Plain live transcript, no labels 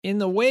In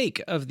the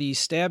wake of the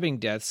stabbing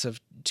deaths of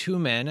two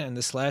men and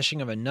the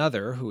slashing of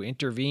another who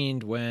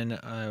intervened when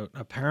an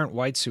apparent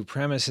white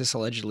supremacist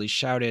allegedly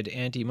shouted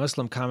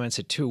anti-Muslim comments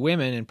at two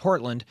women in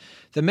Portland,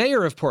 the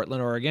mayor of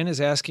Portland, Oregon,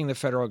 is asking the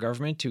federal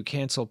government to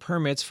cancel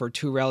permits for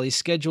two rallies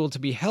scheduled to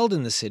be held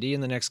in the city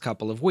in the next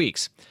couple of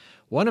weeks.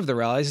 One of the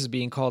rallies is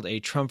being called a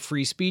Trump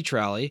free speech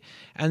rally,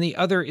 and the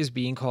other is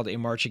being called a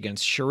march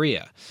against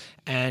Sharia.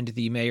 And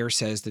the mayor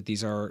says that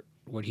these are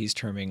what he's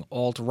terming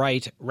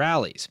alt-right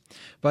rallies.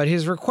 But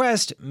his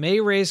request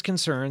may raise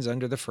concerns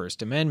under the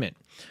First Amendment.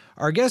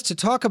 Our guest to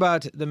talk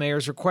about the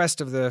mayor's request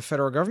of the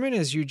federal government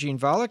is Eugene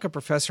Volokh, a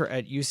professor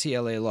at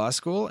UCLA Law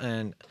School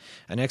and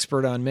an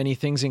expert on many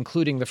things,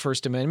 including the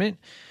First Amendment.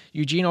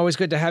 Eugene, always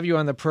good to have you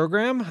on the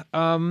program.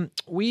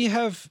 We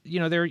have,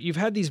 you've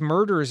had these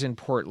murders in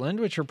Portland,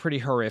 which are pretty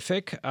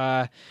horrific.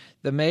 The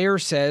mayor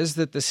says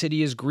that the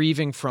city is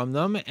grieving from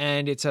them,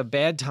 and it's a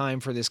bad time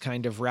for this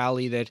kind of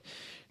rally that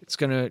it's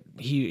going to,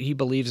 he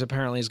believes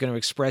apparently is going to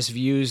express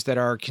views that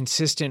are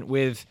consistent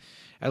with,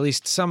 at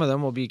least some of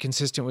them will be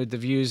consistent with the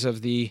views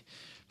of the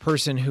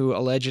person who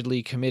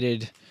allegedly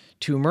committed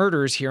two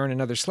murders here and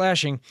another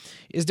slashing.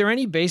 Is there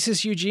any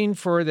basis, Eugene,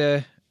 for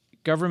the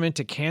government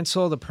to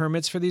cancel the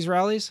permits for these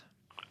rallies?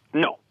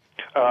 No.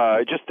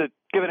 Just to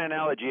give an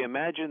analogy,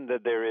 imagine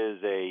that there is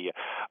a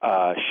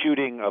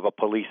shooting of a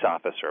police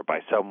officer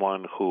by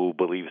someone who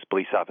believes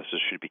police officers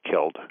should be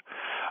killed.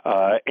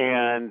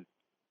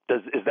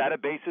 Is that a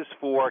basis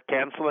for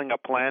canceling a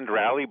planned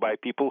rally by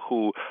people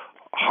who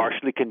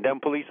harshly condemn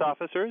police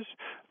officers?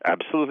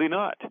 Absolutely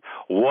not.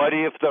 What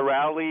if the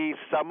rally,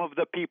 some of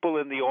the people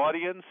in the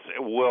audience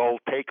will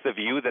take the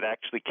view that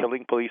actually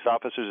killing police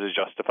officers is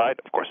justified?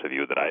 Of course, a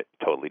view that I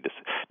totally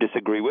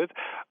disagree with.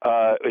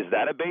 Is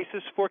that a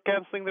basis for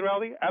canceling the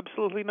rally?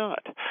 Absolutely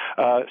not.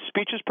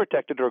 Speech is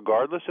protected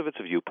regardless of its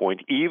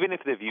viewpoint, even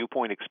if the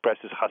viewpoint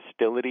expresses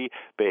hostility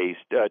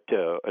based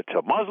to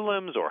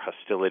Muslims or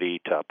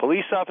hostility to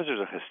police officers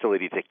or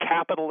hostility to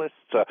capitalists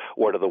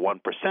or to the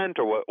 1%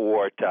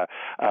 or to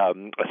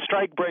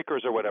strike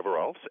breakers or whatever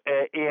else.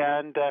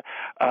 And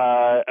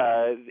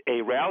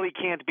a rally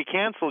can't be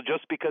canceled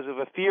just because of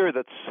a fear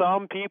that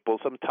some people,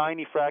 some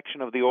tiny fraction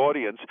of the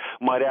audience,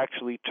 might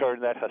actually turn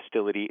that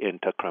hostility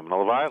into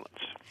criminal violence.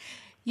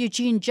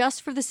 Eugene,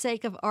 just for the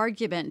sake of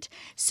argument,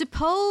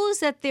 suppose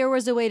that there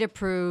was a way to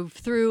prove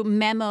through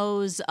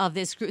memos of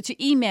this group, to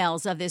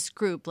emails of this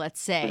group,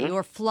 let's say,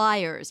 or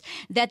flyers,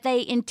 that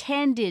they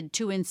intended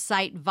to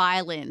incite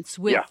violence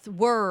with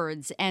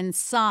words and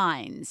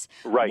signs.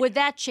 Right. Would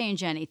that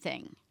change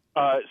anything?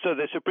 So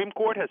the Supreme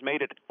Court has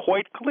made it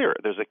quite clear.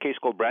 There's a case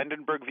called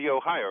Brandenburg v.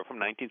 Ohio from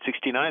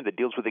 1969 that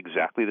deals with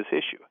exactly this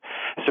issue.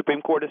 The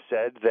Supreme Court has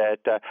said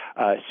that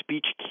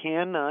speech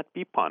cannot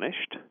be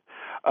punished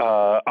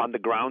on the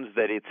grounds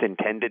that it's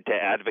intended to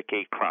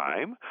advocate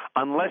crime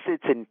unless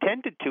it's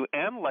intended to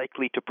and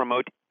likely to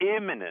promote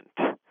imminent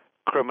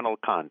criminal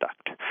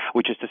conduct,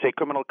 which is to say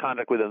criminal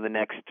conduct within the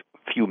next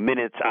few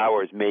minutes,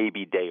 hours,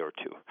 maybe day or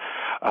two.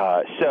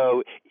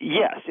 So,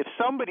 yes, if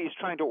somebody is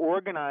trying to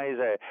organize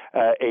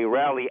a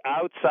rally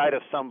outside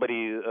of some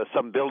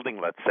building,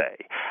 let's say,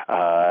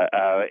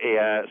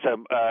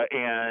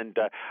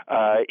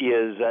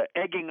 is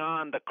egging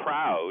on the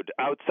crowd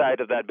outside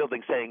of that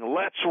building saying,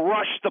 let's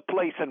rush the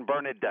place and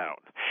burn it down,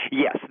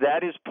 yes,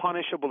 that is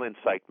punishable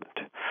incitement.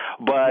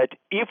 But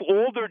if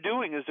all they're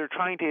doing is they're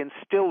trying to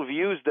instill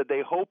views that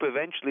they hope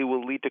eventually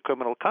will lead to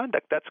criminal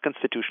conduct, that's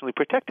constitutionally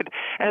protected.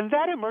 And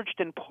that emerged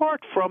in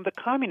part from the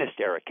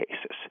communist-era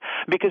cases.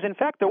 Because, in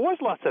fact, there was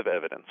lots of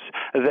evidence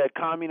that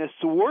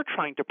communists were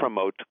trying to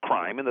promote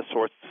crime in the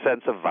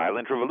sense of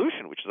violent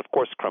revolution, which is, of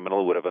course,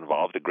 criminal, would have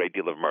involved a great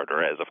deal of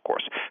murder, as, of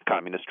course,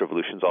 communist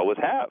revolutions always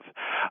have.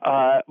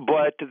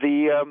 But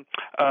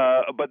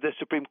the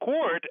Supreme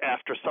Court,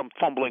 after some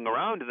fumbling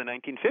around in the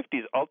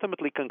 1950s,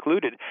 ultimately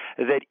concluded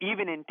that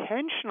even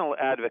intentional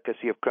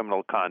advocacy of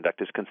criminal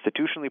conduct is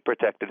constitutionally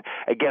protected,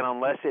 again,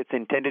 unless it's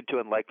intended to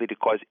and likely to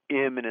cause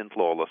imminent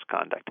lawless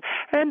conduct.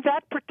 And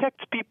that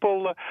protects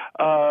people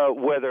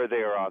whether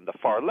they're on the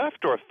far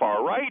left or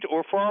far right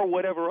or far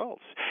whatever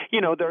else.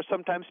 There are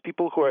sometimes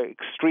people who are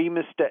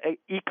extremist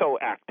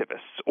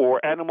eco-activists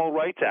or animal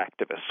rights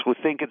activists who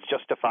think it's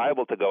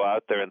justifiable to go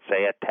out there and,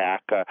 say,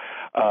 attack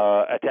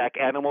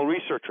animal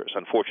researchers.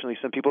 Unfortunately,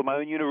 some people at my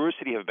own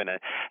university have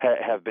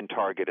been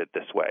targeted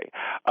this way.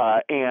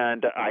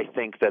 And I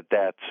think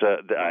that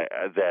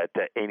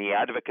any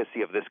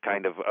advocacy of this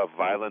kind of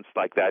violence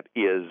like that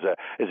is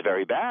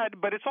very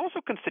bad, but it's also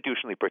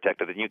constitutionally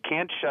protected, and you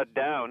can't shut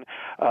down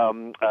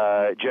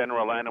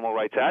general animal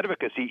rights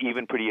advocacy,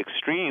 even pretty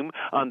extreme,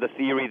 on the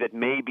theory that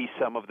maybe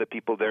some of the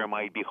people there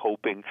might be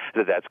hoping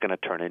that that's going to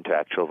turn into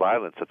actual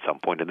violence at some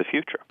point in the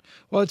future.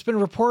 Well, it's been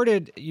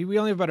reported, we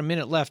only have about a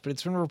minute left, but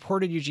it's been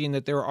reported, Eugene,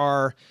 that there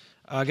are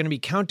going to be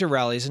counter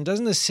rallies, and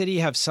doesn't the city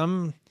have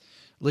some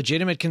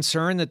legitimate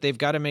concern that they've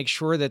got to make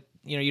sure that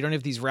you don't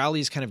have these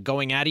rallies kind of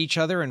going at each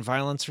other and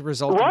violence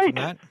resulting from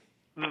that?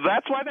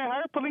 That's why they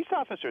hire police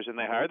officers, and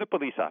they hire the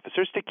police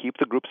officers to keep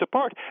the groups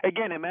apart.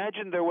 Again,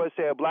 imagine there was,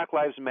 say, a Black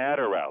Lives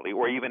Matter rally,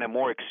 or even a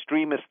more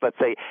extremist, let's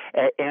say,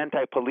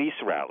 anti-police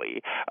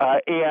rally,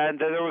 and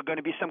there were going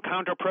to be some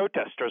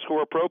counter-protesters who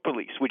were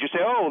pro-police. Would you say,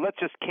 oh, let's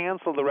just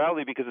cancel the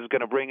rally because it's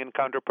going to bring in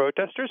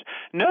counter-protesters?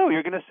 No,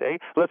 you're going to say,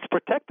 let's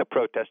protect the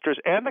protesters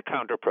and the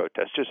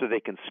counter-protesters so they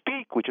can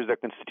speak, which is their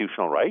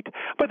constitutional right,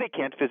 but they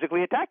can't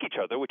physically attack each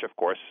other, which, of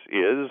course,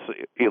 is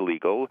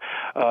illegal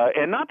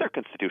and not their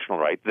constitutional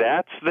right.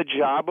 That's the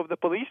job of the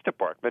police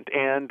department,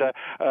 and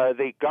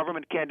the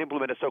government can't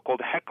implement a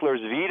so-called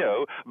heckler's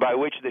veto by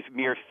which the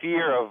mere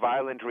fear of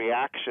violent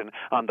reaction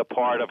on the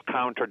part of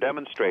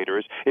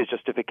counter-demonstrators is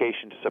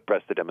justification to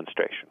suppress the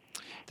demonstration.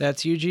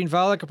 That's Eugene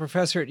Volokh, a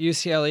professor at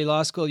UCLA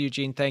Law School.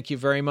 Eugene, thank you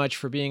very much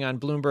for being on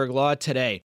Bloomberg Law today.